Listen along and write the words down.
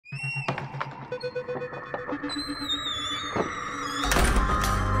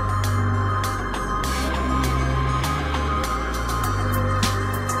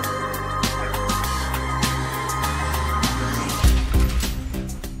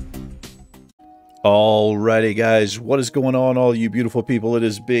Alrighty guys, what is going on, all you beautiful people? It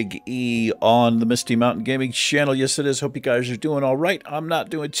is Big E on the Misty Mountain Gaming channel. Yes it is. Hope you guys are doing alright. I'm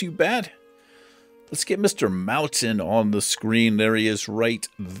not doing too bad. Let's get Mr. Mountain on the screen. There he is right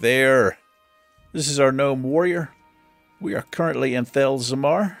there. This is our Gnome Warrior. We are currently in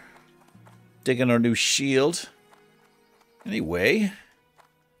Thelzamar, digging our new shield. Anyway,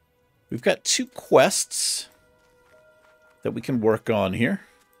 we've got 2 quests that we can work on here.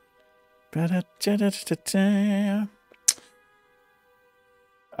 First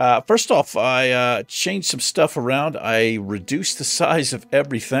off, I changed some stuff around. I reduced the size of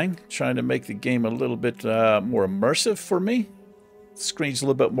everything, trying to make the game a little bit more immersive for me. The screen's a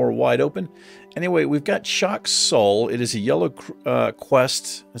little bit more wide open. Anyway, we've got Chok'Sul. It is a yellow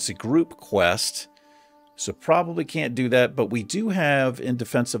quest. It's a group quest, so probably can't do that. But we do have In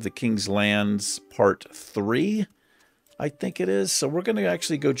Defense of the King's Lands Part 3. I think it is. So we're going to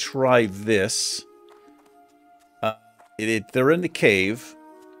actually go try this. They're in the cave.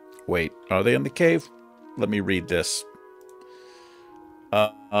 Wait, are they in the cave? Let me read this.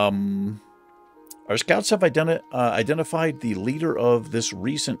 Our scouts have identified the leader of this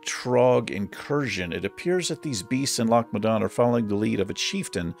recent Trog incursion. It appears that these beasts in Loch Modan are following the lead of a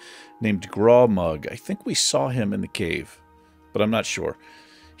chieftain named Grawmug. I think we saw him in the cave, but I'm not sure.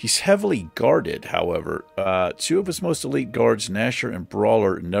 He's heavily guarded, however. 2 of his most elite guards, Gnasher and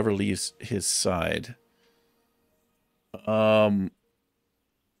Brawler, never leaves his side. Okay.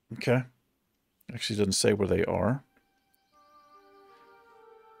 Actually doesn't say where they are.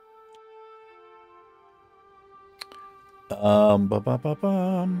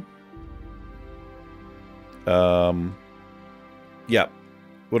 Yeah.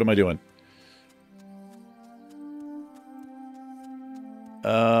 What am I doing?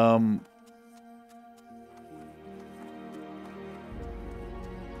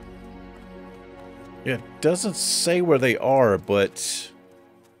 Yeah, it doesn't say where they are, but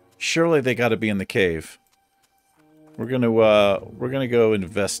surely they got to be in the cave. We're gonna go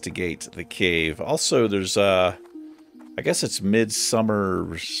investigate the cave. Also, there's I guess it's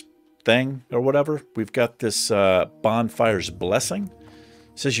midsummer thing or whatever. We've got this bonfire's blessing.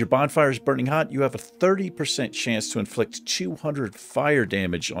 It says your bonfire is burning hot. You have a 30% chance to inflict 200 fire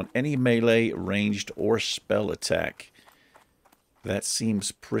damage on any melee, ranged, or spell attack. That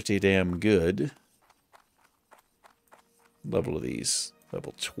seems pretty damn good. Level of these,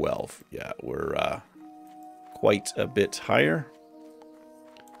 level 12. Yeah, we're quite a bit higher.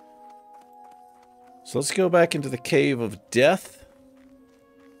 So let's go back into the Cave of Death.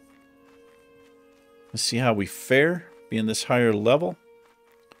 Let's see how we fare, being this higher level.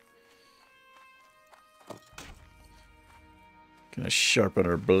 Gonna sharpen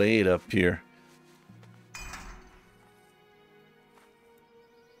our blade up here.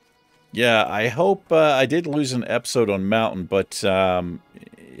 Yeah, I hope I did lose an episode on Mountain, but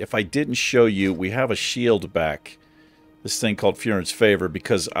if I didn't show you, we have a shield back. This thing called Furin's Favor,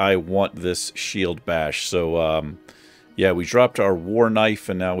 because I want this shield bash. So yeah, we dropped our war knife,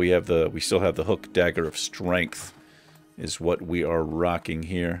 and now we still have the hook dagger of strength, is what we are rocking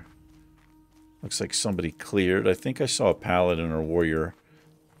here. Looks like somebody cleared. I think I saw a paladin or warrior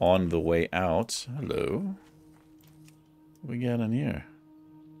on the way out. Hello. What we got in here?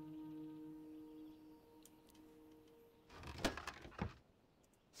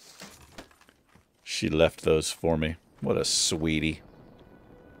 She left those for me. What a sweetie.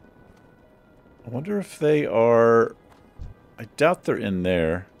 I wonder if they are... I doubt they're in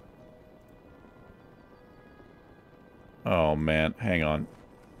there. Oh, man. Hang on.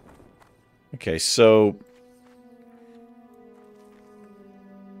 Okay, so...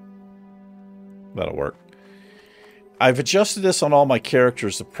 that'll work. I've adjusted this on all my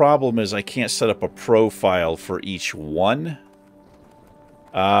characters. The problem is I can't set up a profile for each one.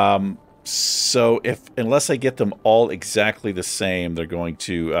 So unless I get them all exactly the same, they're going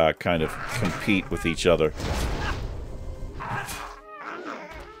to kind of compete with each other.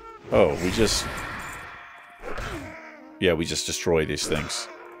 Oh, we just... yeah, we just destroy these things.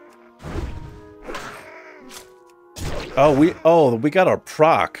 Oh, we got our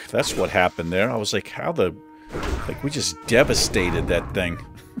proc. That's what happened there. I was like, how the... like, we just devastated that thing.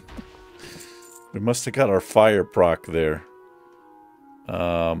 We must have got our fire proc there.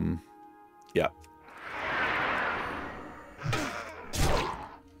 Yeah.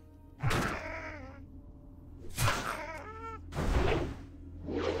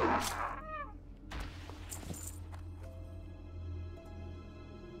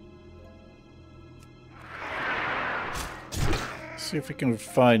 See if we can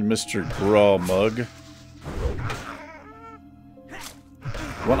find Mr. Grawmug.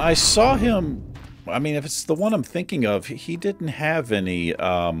 When I saw him, I mean, if it's the one I'm thinking of, he didn't have any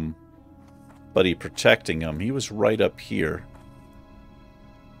buddy protecting him. He was right up here.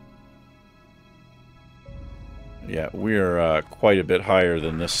 Yeah, we're quite a bit higher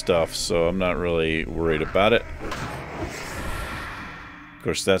than this stuff, so I'm not really worried about it. Of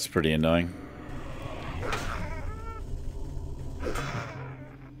course, that's pretty annoying.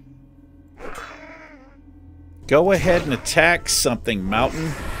 Go ahead and attack something,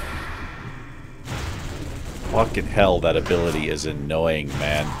 Mountain. Fucking hell, that ability is annoying,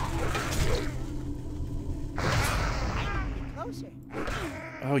 man.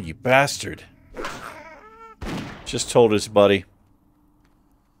 Oh, you bastard. Just told his buddy.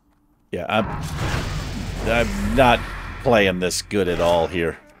 Yeah, I'm not playing this good at all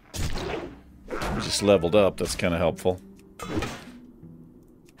here. We just leveled up, that's kind of helpful.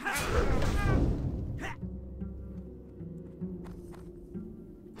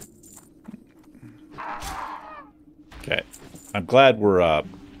 Okay, I'm glad we're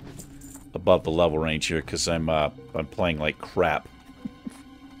above the level range here because I'm playing like crap.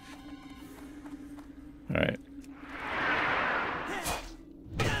 All right.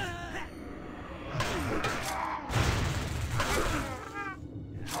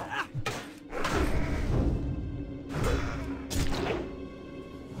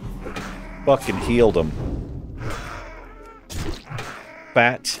 Fucking healed him.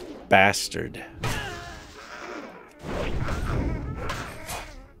 Fat bastard.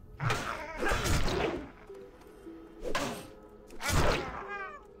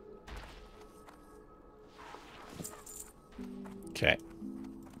 Okay.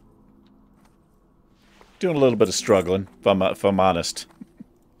 Doing a little bit of struggling, if I'm honest.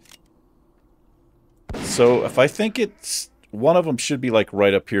 So, if I think it's... One of them should be, like,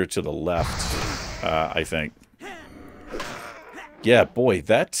 right up here to the left, I think. Yeah, boy,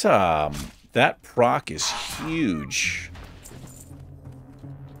 that proc is huge.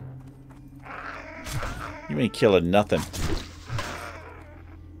 You ain't killing nothing.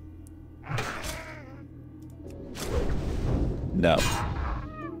 No.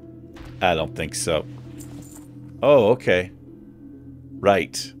 I don't think so. Oh, okay.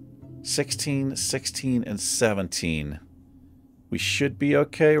 Right. 16, 16, and 17. We should be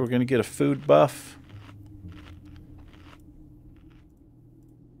okay. We're going to get a food buff.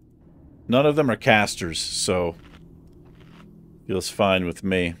 None of them are casters, so feels fine with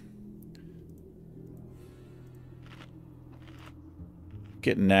me.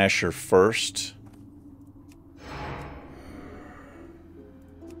 Get Nasher first.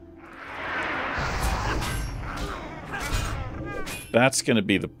 That's going to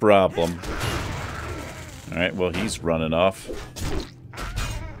be the problem. Alright, well, he's running off.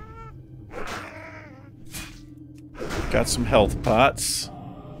 Got some health pots.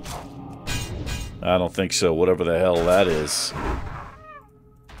 I don't think so, whatever the hell that is.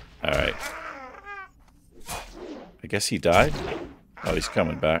 Alright. I guess he died? Oh, he's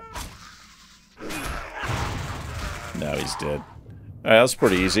coming back. Now he's dead. Alright, that was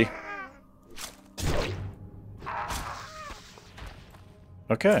pretty easy.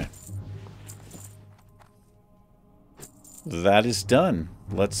 Okay. That is done.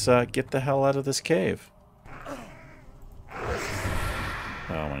 Let's get the hell out of this cave. Oh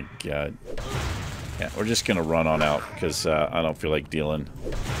my god. Yeah, we're just gonna run on out because I don't feel like dealing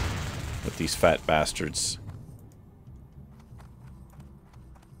with these fat bastards.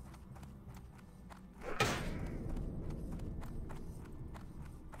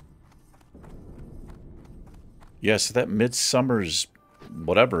 Yeah, so that Midsummer's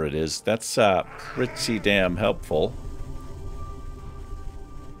whatever it is, that's pretty damn helpful.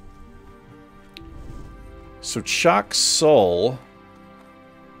 So Chok'Sul,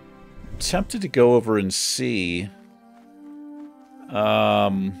 I'm tempted to go over and see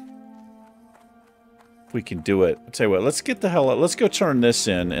if we can do it. I'll tell you what, let's get the hell out. Let's go turn this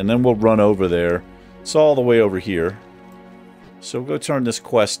in, and then we'll run over there. It's all the way over here. So we'll go turn this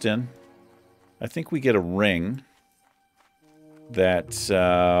quest in. I think we get a ring that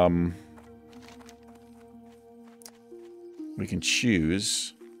we can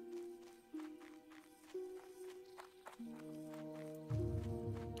choose.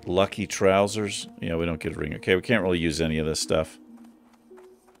 Lucky trousers. Yeah, we don't get a ring. Okay, we can't really use any of this stuff.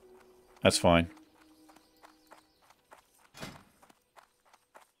 That's fine.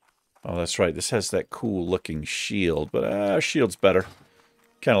 Oh, that's right. This has that cool looking shield, but our shield's better.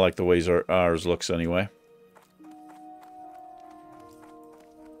 Kind of like the way ours looks anyway.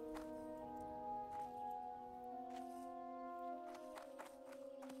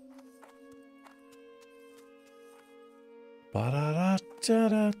 Da,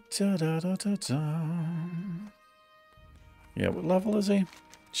 da, da, da, da, da, da. Yeah, what level is he?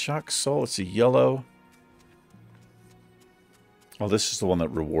 Chok'Sul, it's a yellow. Oh, this is the one that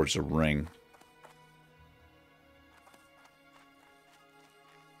rewards a ring.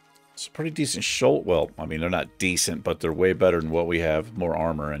 It's a pretty decent shoulder. Well, I mean, they're not decent, but they're way better than what we have. More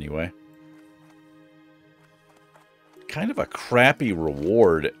armor, anyway. Kind of a crappy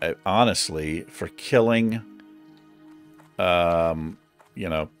reward, honestly, for killing, you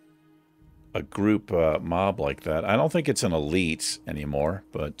know, a group mob like that. I don't think it's an elite anymore,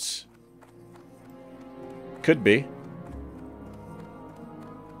 but could be.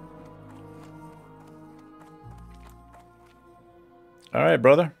 All right,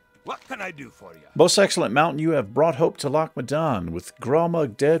 brother. What can I do for you? Most excellent mountain, you have brought hope to Lochmadan. With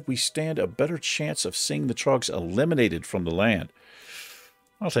Gromug dead, we stand a better chance of seeing the Trogs eliminated from the land.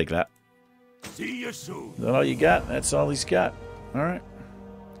 I'll take that. See you soon. Is that all you got? That's all he's got. All right.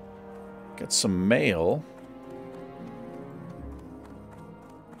 Got some mail.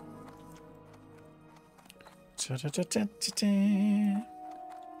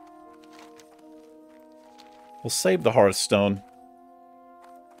 We'll save the Hearthstone.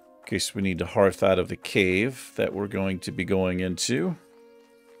 In case we need to hearth out of the cave that we're going to be going into.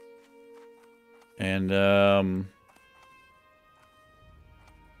 And there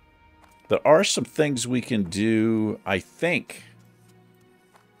are some things we can do, I think,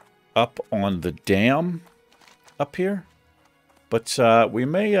 up on the dam up here. But we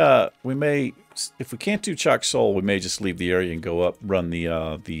may, if we can't do Chok'Sul, we may just leave the area and go up, run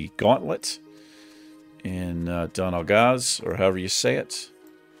the gauntlet in Dun Algaz, or however you say it.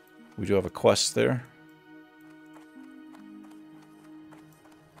 We do have a quest there.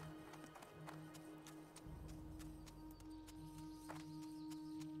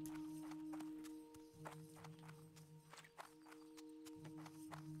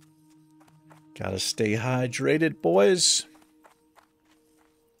 Gotta stay hydrated, boys.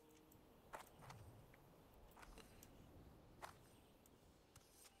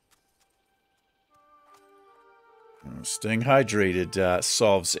 Staying hydrated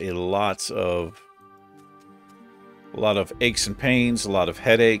solves a lot of aches and pains, a lot of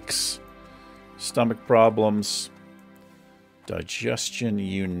headaches, stomach problems, digestion,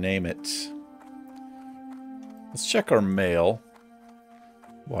 you name it. Let's check our mail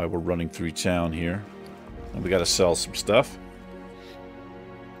while we're running through town here. And we got to sell some stuff.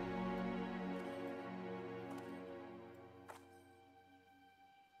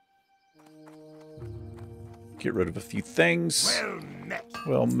 Get rid of a few things.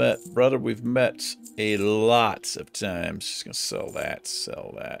 Well met, brother. We've met a lot of times. Just gonna sell that,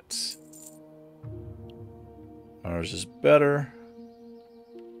 sell that. Ours is better.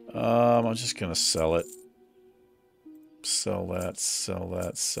 I'm just gonna sell it. Sell that, sell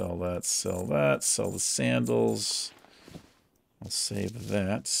that, sell that, sell that. Sell the sandals. I'll save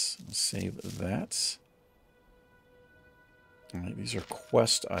that. I'll save that. Alright, these are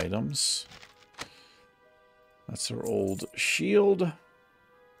quest items. That's our old shield.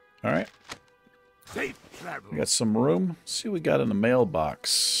 Alright. We got some room. Let's see what we got in the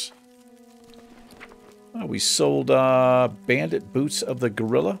mailbox. Oh, we sold bandit boots of the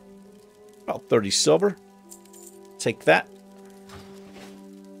gorilla. About 30 silver. Take that.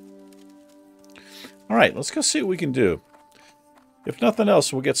 Alright, let's go see what we can do. If nothing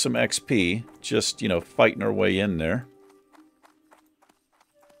else, we'll get some XP. Just, you know, fighting our way in there.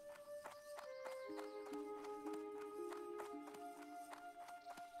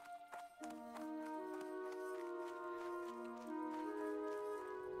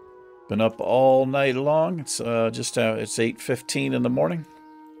 Been up all night long. It's it's 8:15 in the morning.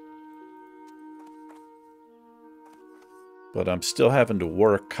 But I'm still having to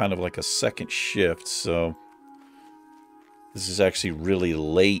work kind of like a second shift, so this is actually really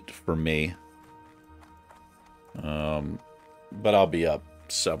late for me. But I'll be up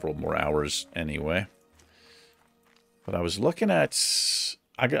several more hours anyway. But I was looking at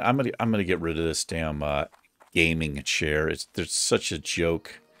I'm gonna get rid of this damn gaming chair. There's such a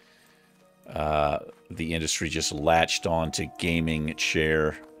joke. The industry just latched on to gaming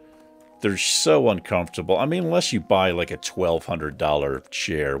chair. They're so uncomfortable. I mean, unless you buy like a $1,200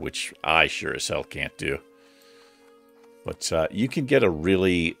 chair, which I sure as hell can't do. But you can get a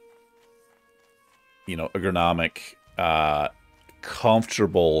really, you know, ergonomic,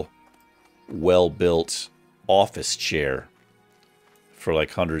 comfortable, well-built office chair for like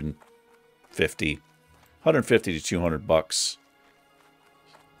 150 to 200 bucks.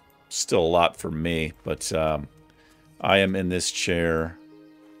 Still a lot for me, but I am in this chair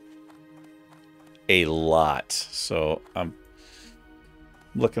a lot, so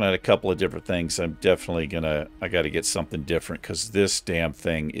looking at a couple of different things. I'm definitely gonna... I gotta get something different, because this damn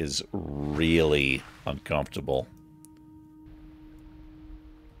thing is really uncomfortable.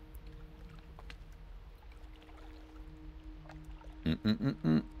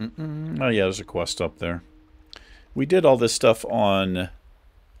 Oh yeah, there's a quest up there. We did all this stuff on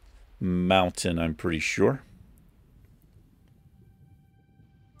Mountain, I'm pretty sure.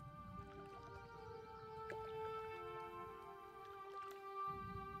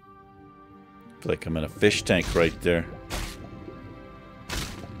 I feel like I'm in a fish tank right there.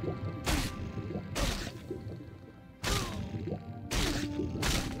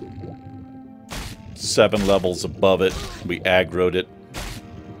 Seven levels above it. We aggroed it.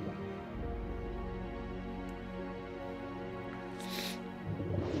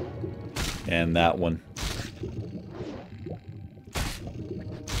 And that one.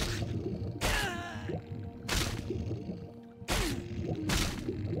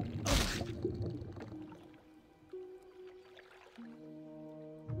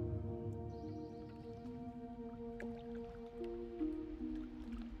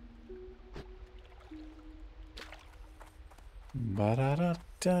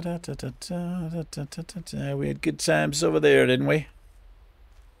 We had good times over there, didn't we?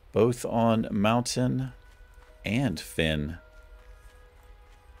 Both on Mountain and Finn.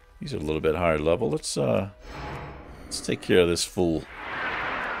 These are a little bit higher level. Let's take care of this fool.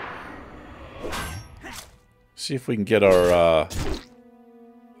 See if we can get our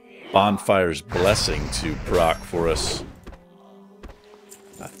Bonfire's Blessing to proc for us.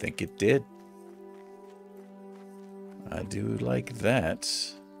 I think it did. I do like that.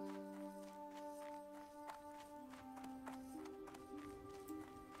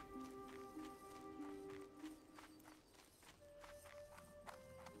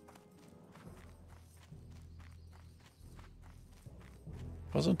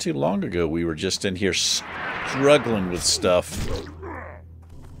 Wasn't too long ago we were just in here struggling with stuff.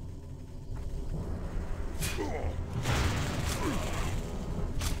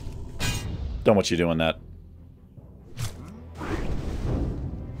 Don't want you doing that.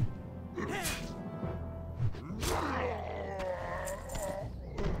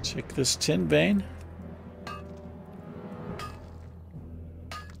 Check this tin vein.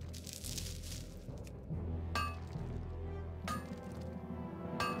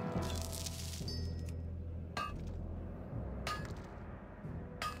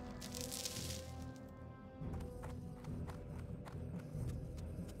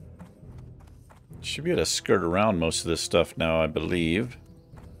 Should be able to skirt around most of this stuff now, I believe.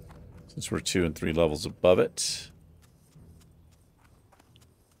 Since we're 2 and 3 levels above it.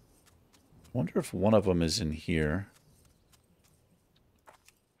 I wonder if one of them is in here.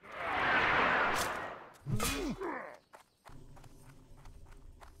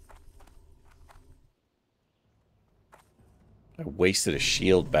 I wasted a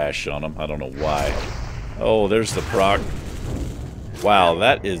shield bash on him. I don't know why. Oh, there's the proc. Wow,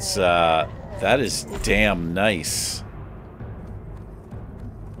 that is damn nice.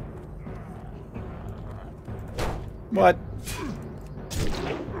 What?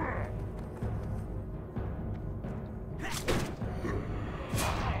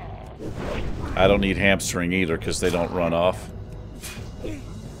 I don't need hamstring either because they don't run off.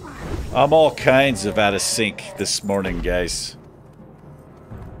 I'm all kinds of out of sync this morning, guys.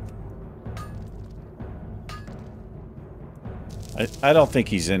 I don't think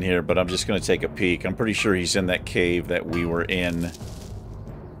he's in here, but I'm just going to take a peek. I'm pretty sure he's in that cave that we were in.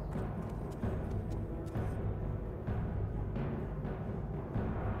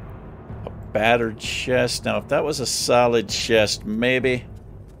 A battered chest. Now, if that was a solid chest, maybe.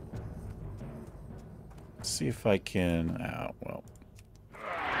 Let's see if I can... Oh, well.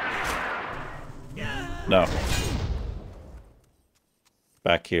 No.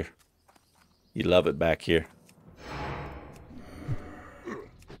 Back here. You love it back here.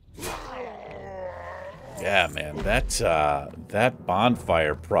 Yeah, man, that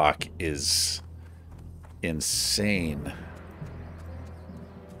bonfire proc is insane.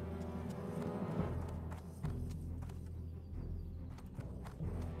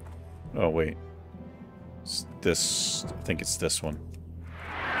 Oh wait, it's this. I think it's this one.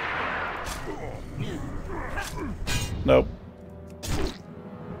 Nope.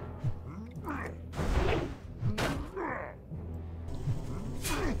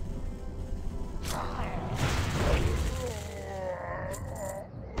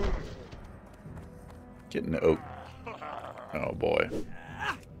 Getting oh boy.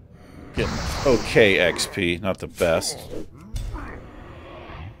 Getting okay XP, not the best.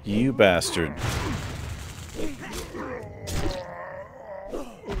 You bastard.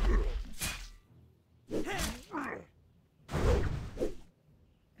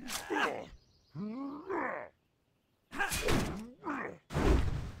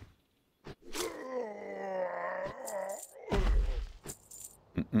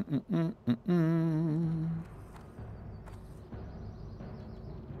 I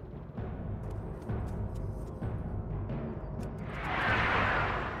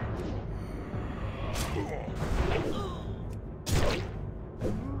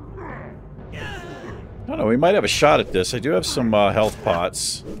don't know, we might have a shot at this. I do have some health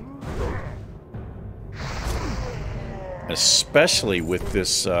pots. Especially with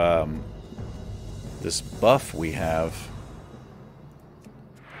this, this buff we have.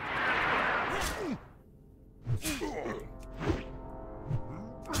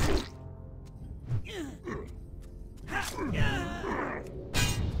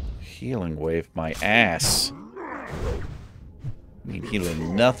 Healing wave my ass. I mean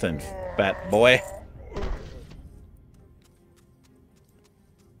healing nothing, fat boy.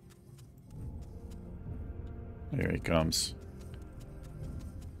 Here he comes.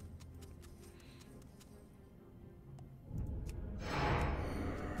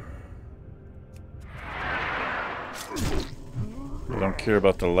 I don't care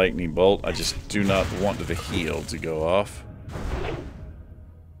about the lightning bolt. I just do not want the heal to go off.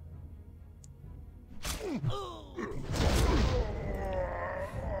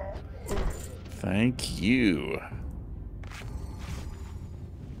 Thank you.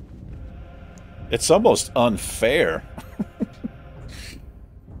 It's almost unfair.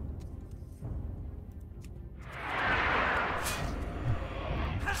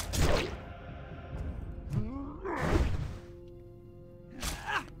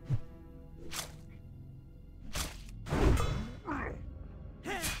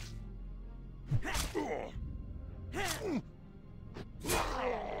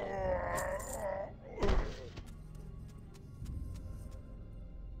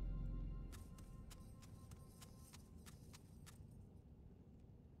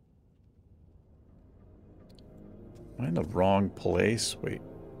 Am I in the wrong place? Wait.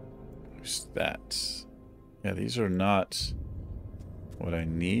 Who's that? Yeah, these are not what I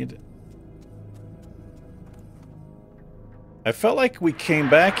need. I felt like we came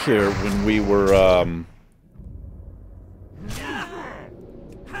back here when we were,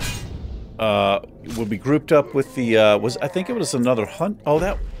 when we grouped up with the, I think it was another hunt. Oh,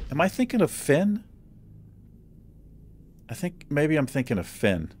 am I thinking of Finn? Maybe I'm thinking of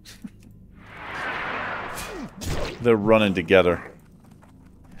Finn. They're running together.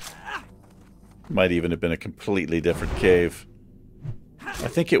 Might even have been a completely different cave. I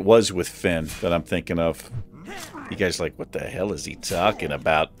think it was with Finn that I'm thinking of. You guys are like, what the hell is he talking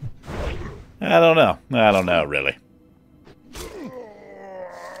about? I don't know. I don't know, really.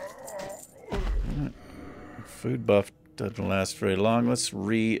 Food buff doesn't last very long. Let's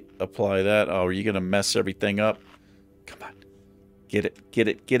reapply that. Oh, are you going to mess everything up? Come on. Get it. Get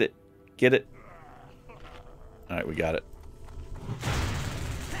it. Get it. Get it. Alright, we got it.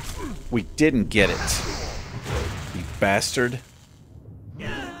 We didn't get it. You bastard.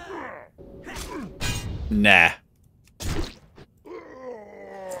 Nah.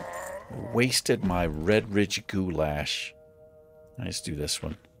 Wasted my Red Ridge Goulash. Let's do this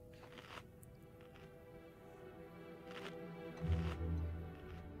one.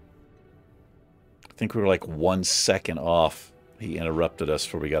 I think we were like 1 second off. He interrupted us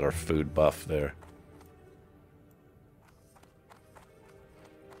before we got our food buff there.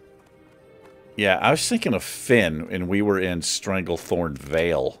 Yeah, I was thinking of Finn, and we were in Stranglethorn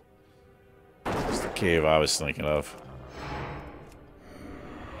Vale. That's the cave I was thinking of.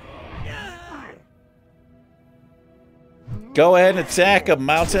 Go ahead and attack him,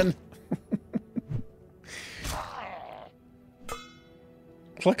 Mountain!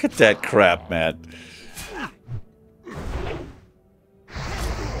 Look at that crap, man.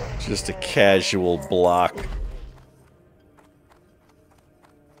 Just a casual block.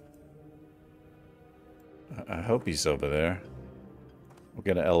 I hope he's over there. We're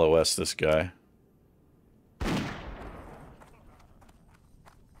gonna LOS this guy.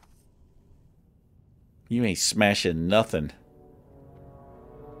 You ain't smashing nothing.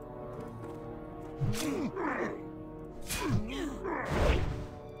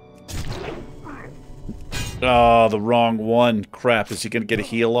 Oh, the wrong one. Crap, is he gonna get a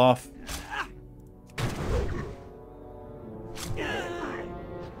heal off?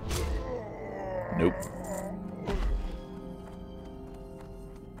 Nope.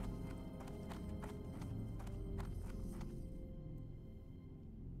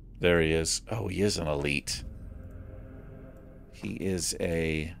 There he is. Oh, he is an elite. He is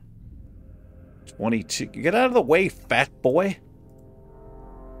a 22. Get out of the way, fat boy.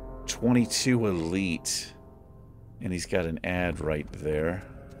 22 elite. And he's got an ad right there.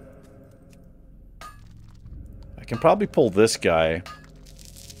 I can probably pull this guy.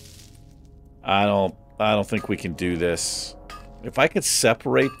 I don't think we can do this. If I could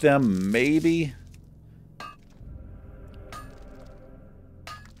separate them, maybe.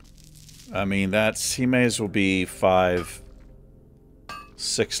 I mean, he may as well be 5,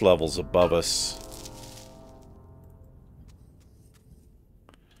 6 levels above us.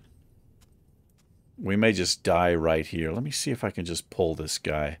 We may just die right here. Let me see if I can just pull this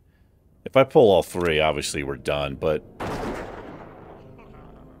guy. If I pull all 3, obviously we're done, but...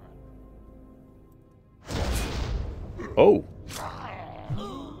 Oh.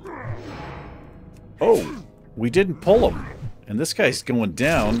 Oh, we didn't pull him. And this guy's going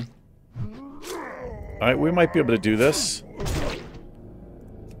down. Alright, we might be able to do this.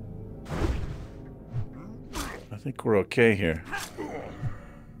 I think we're okay here.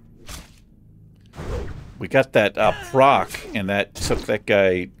 We got that proc, and that took that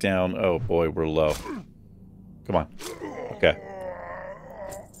guy down. Oh boy, we're low. Come on. Okay.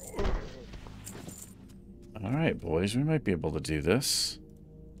 Alright, boys, we might be able to do this.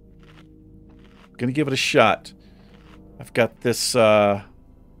 I'm gonna give it a shot. I've got this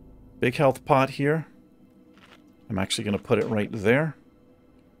big health pot here. I'm actually gonna put it right there.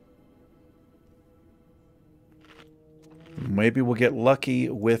 Maybe we'll get lucky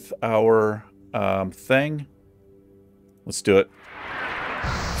with our thing. Let's do it.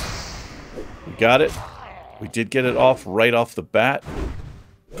 We got it. We did get it off right off the bat.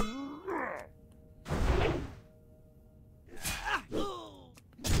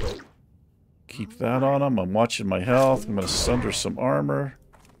 Keep that on him. I'm watching my health. I'm going to sunder some armor.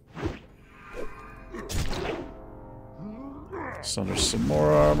 Sunder some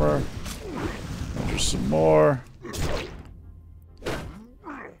more armor. Sunder some more.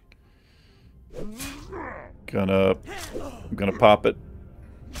 I'm gonna pop it.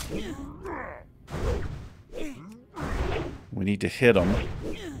 We need to hit him.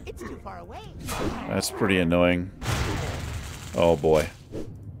 It's too far away. That's pretty annoying. Oh boy.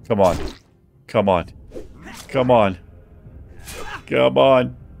 Come on. Come on. Come on. Come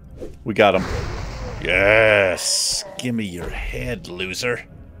on. We got him. Yes. Give me your head, loser.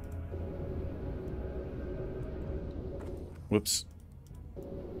 Whoops.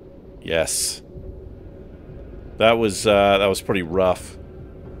 Yes. That was pretty rough.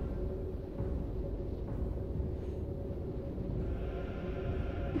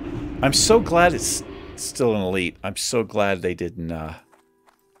 I'm so glad it's still an elite. I'm so glad they didn't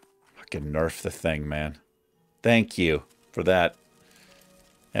fucking nerf the thing, man. Thank you for that,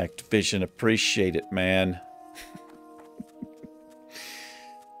 Activision. Appreciate it, man.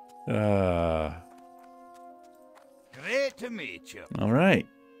 Great to meet you. All right.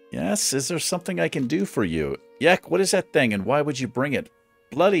 Yes, is there something I can do for you? Yek, what is that thing and why would you bring it?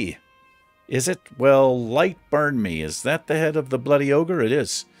 Bloody. Is it? Well, light burn me. Is that the head of the bloody ogre? It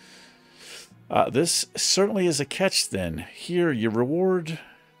is. This certainly is a catch then. Here, your reward.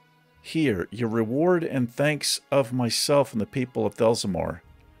 Here, your reward and thanks of myself and the people of Thelzamore.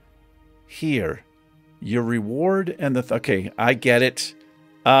 Here, your reward and the... okay, I get it.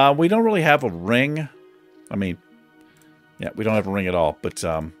 We don't really have a ring. I mean... yeah, we don't have a ring at all, but,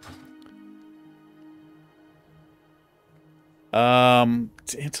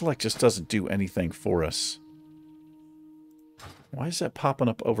 intellect just doesn't do anything for us. Why is that popping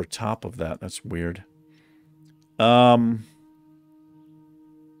up over top of that? That's weird. And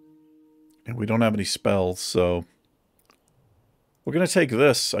we don't have any spells, so... we're gonna take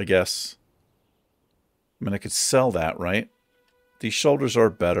this, I guess. I mean, I could sell that, right? These shoulders are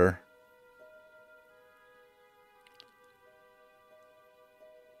better.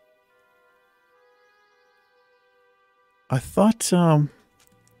 I thought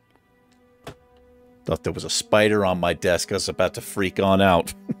there was a spider on my desk. I was about to freak on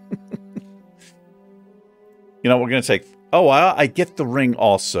out. You know, we're going to take... oh, I get the ring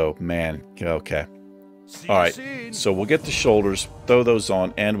also. Man, okay. All right, so we'll get the shoulders, throw those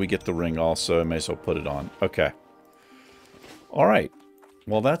on, and we get the ring also. I may as well put it on. Okay. All right.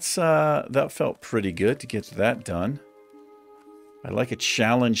 Well, that felt pretty good to get that done. I like a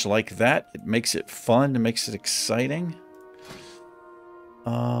challenge like that. It makes it fun. It makes it exciting.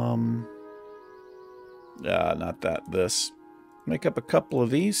 Not that. This. Make up a couple of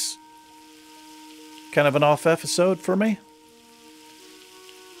these. Kind of an off episode for me.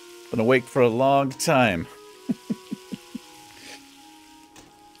 Been awake for a long time.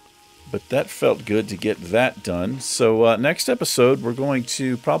 But that felt good to get that done. So next episode, we're going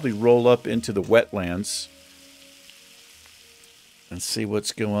to probably roll up into the wetlands. And see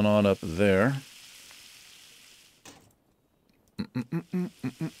what's going on up there.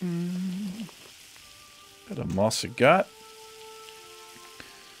 Got a moss got.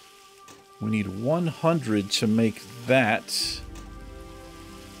 We need 100 to make that.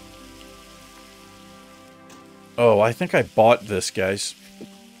 Oh, I think I bought this, guys.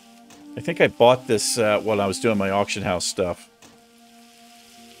 I think I bought this while I was doing my auction house stuff.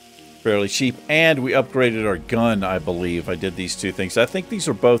 Fairly cheap. And we upgraded our gun, I believe. I did these two things. I think these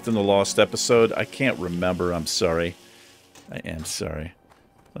are both in the lost episode. I can't remember. I'm sorry. I am sorry.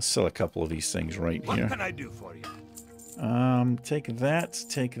 Let's sell a couple of these things right here. What can I do for you? Take that,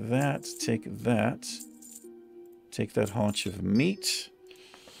 take that, take that. Take that haunch of meat.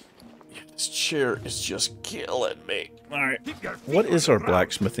 This chair is just killing me. Alright. What is our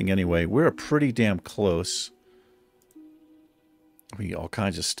blacksmithing anyway? We're pretty damn close. We get all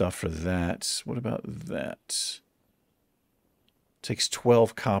kinds of stuff for that. What about that? Takes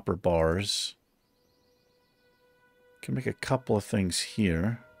 12 copper bars. Can make a couple of things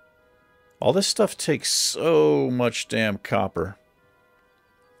here. All this stuff takes so much damn copper.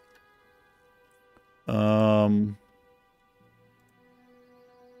 I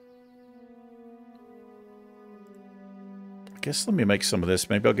guess let me make some of this.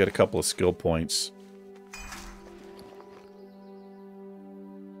 Maybe I'll get a couple of skill points.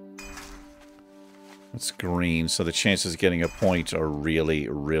 It's green, so the chances of getting a point are really,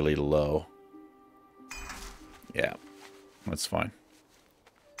 really low. Yeah, that's fine.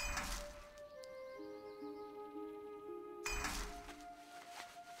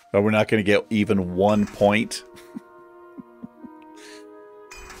 But we're not going to get even 1 point.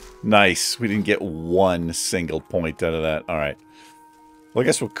 Nice. We didn't get one single point out of that. All right. Well, I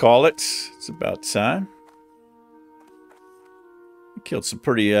guess we'll call it. It's about time. We killed some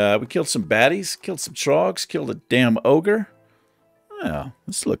pretty, we killed some baddies, killed some trogs, killed a damn ogre. Well,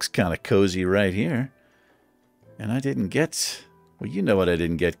 this looks kind of cozy right here. And I didn't get, well, you know what I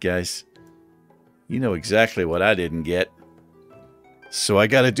didn't get, guys. You know exactly what I didn't get. So I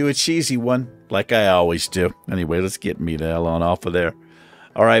got to do a cheesy one, like I always do. Anyway, let's get me the hell on off of there.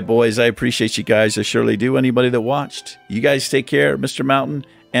 All right, boys, I appreciate you guys. I surely do. Anybody that watched. You guys take care, Mr. Mountain,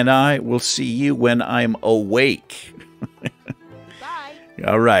 and I will see you when I'm awake. Bye.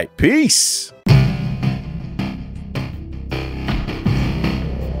 All right, peace.